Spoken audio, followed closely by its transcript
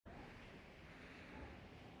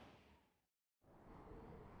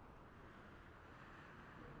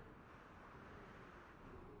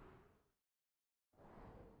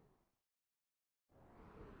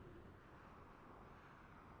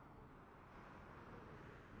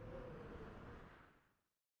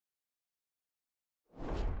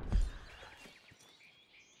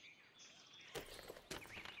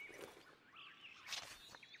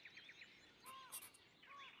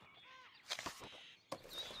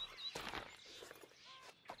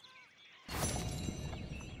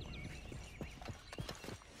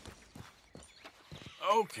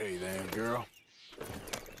Okay then, girl.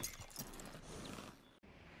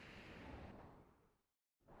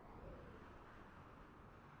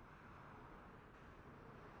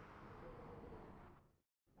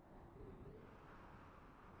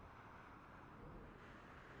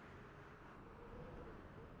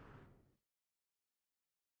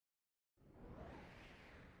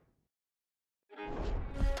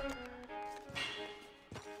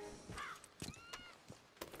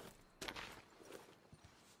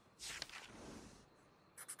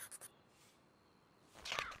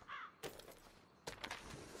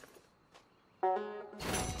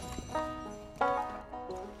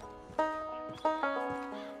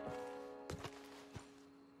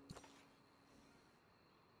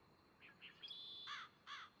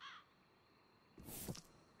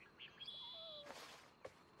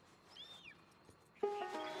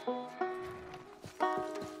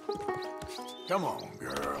 Come on,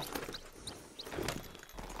 girl.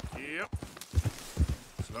 Yep.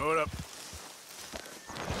 Slow it up.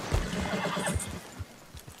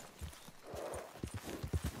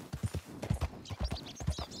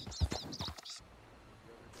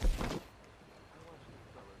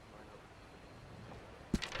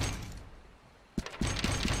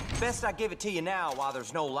 Best I give it to you now while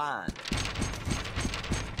there's no line.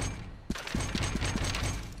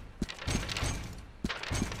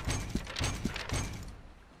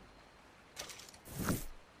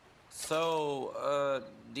 So,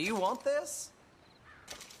 do you want this?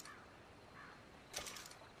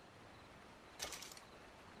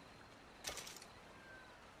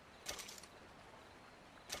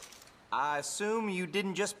 I assume you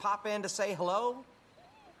didn't just pop in to say hello?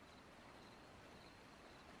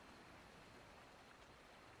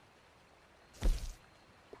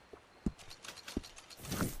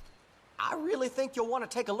 I really think you'll want to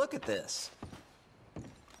take a look at this.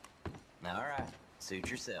 All right,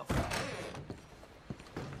 suit yourself.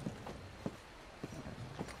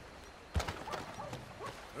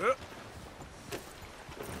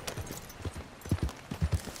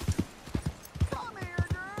 Come here,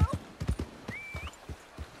 girl.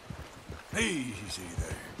 Easy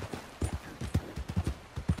there.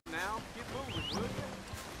 Now, get moving, will you?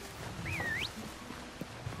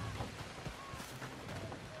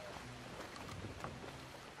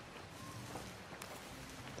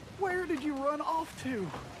 Where did you run off to?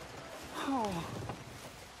 Oh.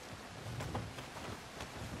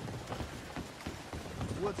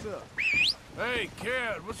 What's up? Hey,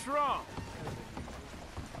 kid, what's wrong?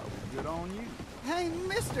 Good on you. Hey,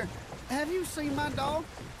 mister, have you seen my dog?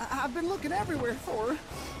 I've been looking everywhere for her.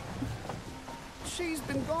 She's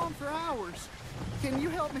been gone for hours. Can you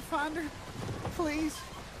help me find her, please?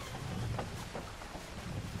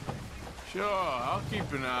 Sure, I'll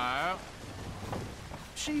keep an eye out.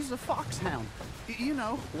 She's a foxhound. You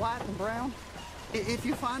know, white and brown. If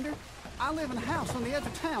you find her, I live in a house on the edge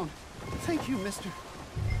of town. Thank you, mister.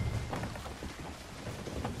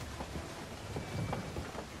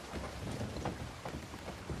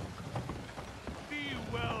 Be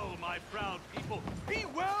well, my proud people. Be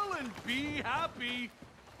well and be happy.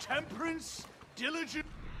 Temperance, diligence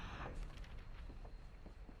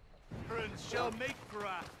shall make for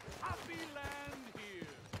a happy land here.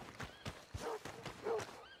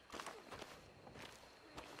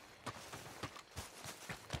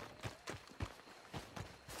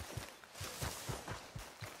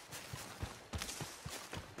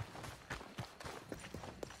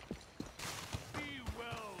 Be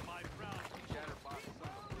well, my proud people.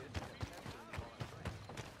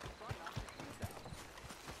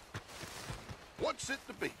 What's it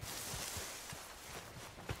to be?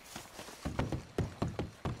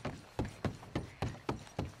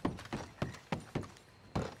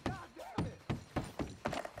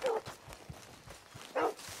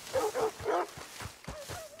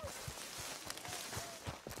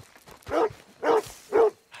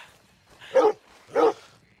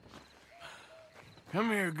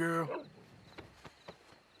 Come here, girl.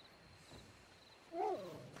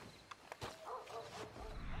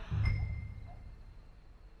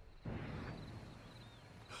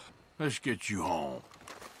 Let's get you home.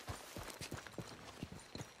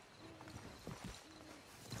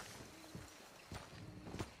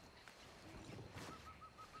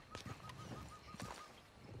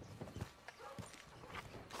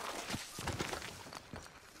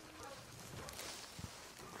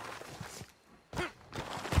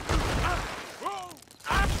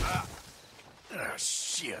 Ah,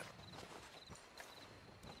 shit.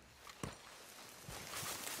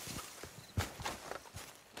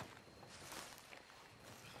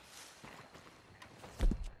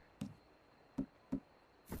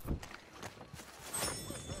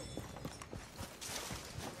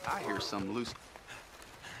 I hear some loose...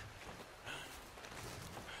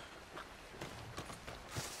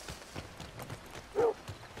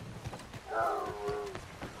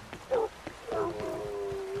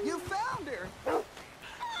 You found her!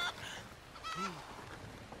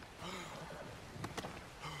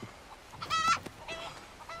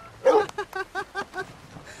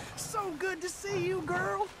 So good to see you,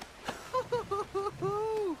 girl.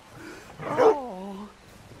 Oh.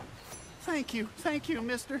 Thank you,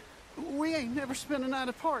 mister. We ain't never spent a night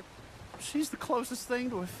apart. She's the closest thing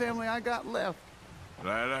to a family I got left.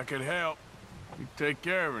 Glad I could help. You take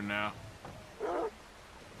care of her now.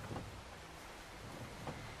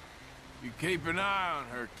 You keep an eye on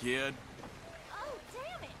her, kid. Oh,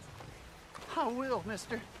 damn it! I will,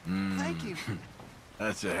 mister. Thank you.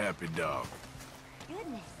 That's a happy dog.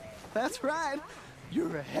 Goodness. That's right.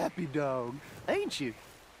 You're a happy dog, ain't you?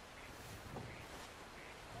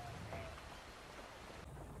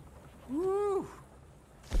 Woo!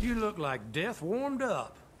 You look like death warmed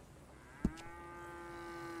up.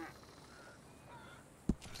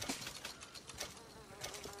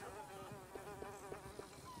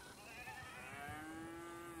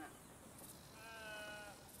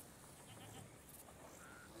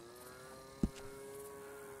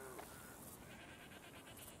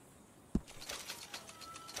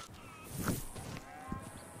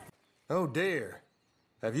 Oh, dear.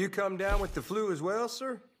 Have you come down with the flu as well,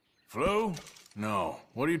 sir? Flu? No.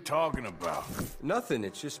 What are you talking about? Nothing.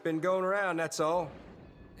 It's just been going around, that's all.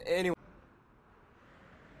 Anyway...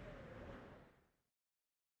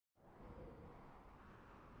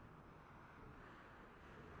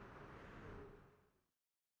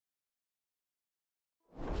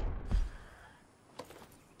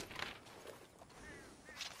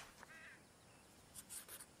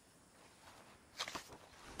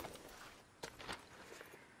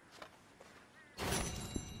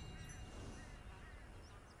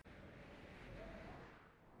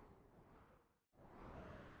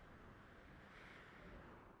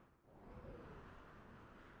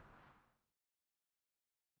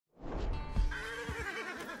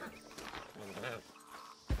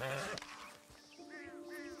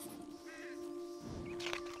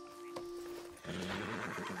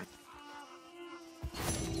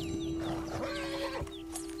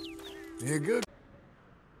 You good?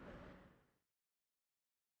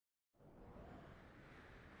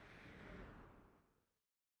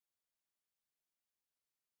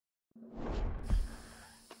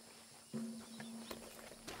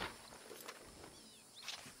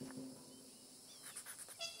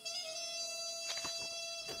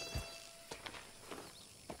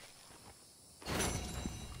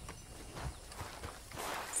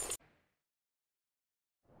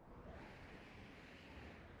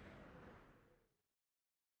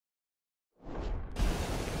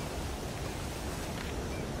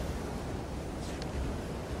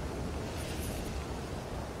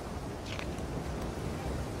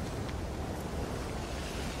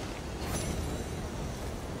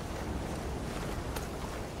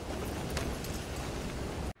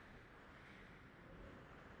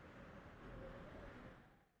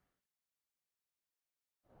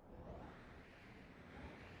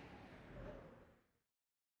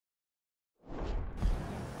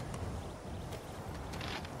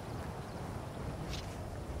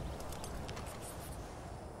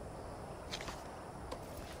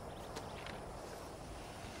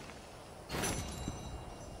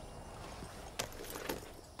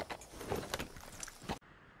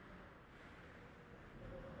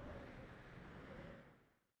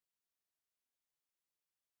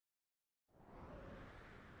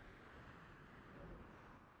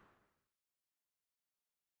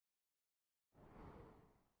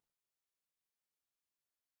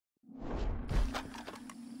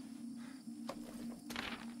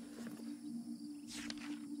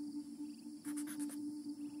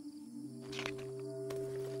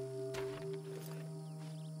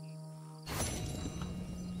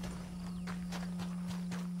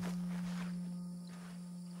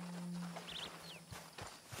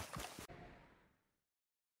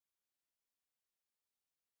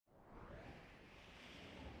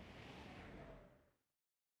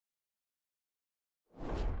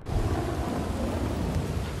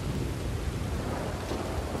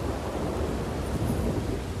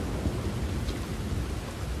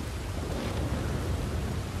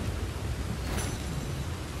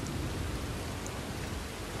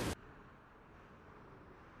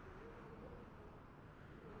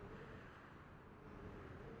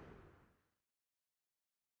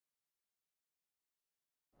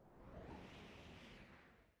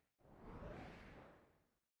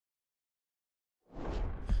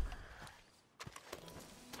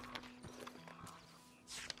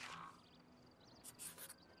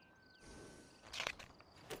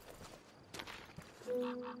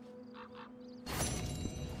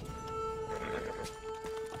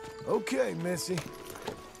 Okay, Missy.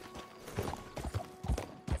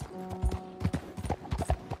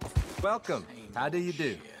 Welcome. How do you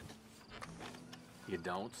do? You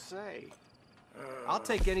don't say. I'll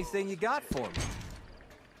take anything you got for me.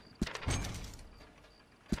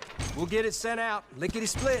 We'll get it sent out,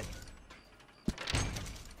 lickety-split.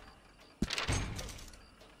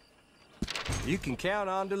 You can count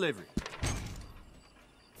on delivery.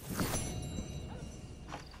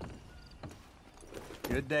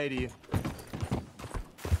 Good day to you.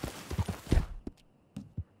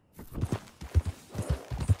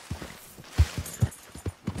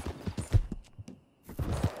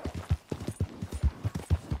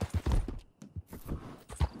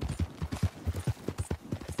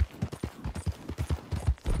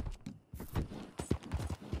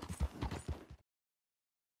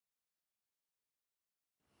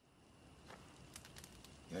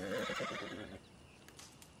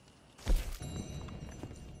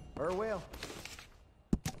 Farewell.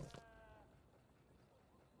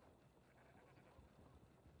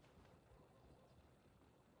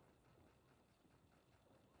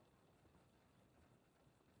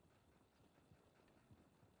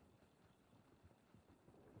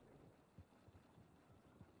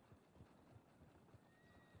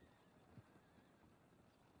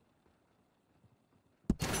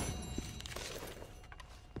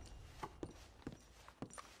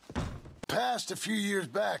 Passed a few years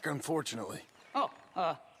back, unfortunately. Oh,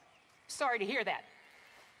 sorry to hear that.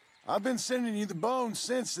 I've been sending you the bones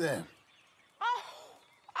since then. Oh,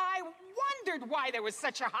 I wondered why there was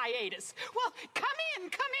such a hiatus. Well, come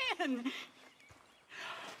in.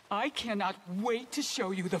 I cannot wait to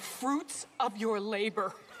show you the fruits of your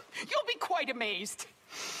labor. You'll be quite amazed.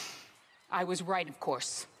 I was right, of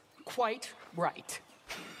course. Quite right.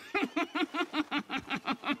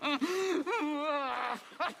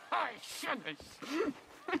 I shouldn't.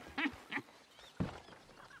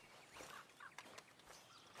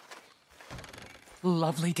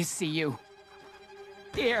 Lovely to see you.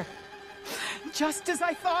 Here, just as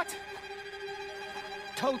I thought.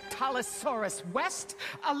 Totalosaurus West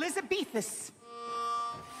Elizabethus.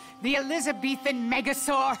 The Elizabethan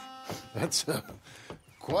Megasaur. That's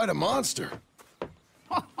quite a monster.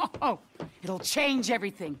 Oh, it'll change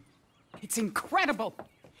everything. It's incredible.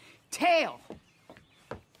 Tail.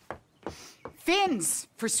 Fins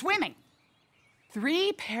for swimming.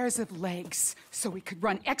 3 pairs of legs so we could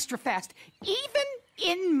run extra fast, even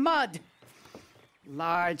in mud.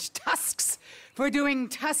 Large tusks for doing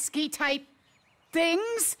tusky-type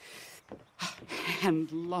things.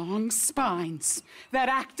 And long spines that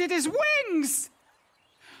acted as wings.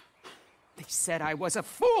 They said I was a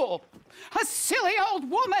fool, a silly old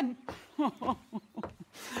woman.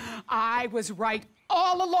 I was right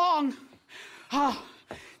all along. Oh,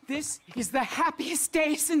 this is the happiest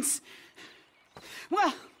day since,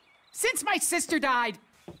 well, since my sister died.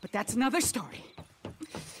 But that's another story.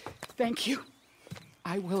 Thank you.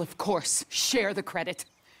 I will, of course, share the credit.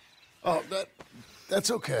 Oh,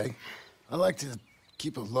 that's okay. I like to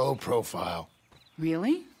keep a low profile.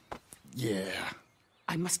 Really? Yeah.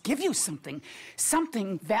 I must give you something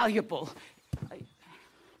valuable.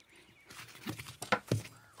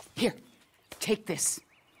 Here, take this.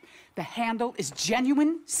 The handle is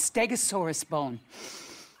genuine Stegosaurus bone.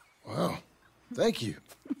 Wow, thank you.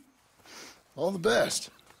 All the best.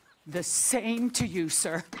 The same to you,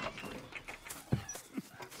 sir.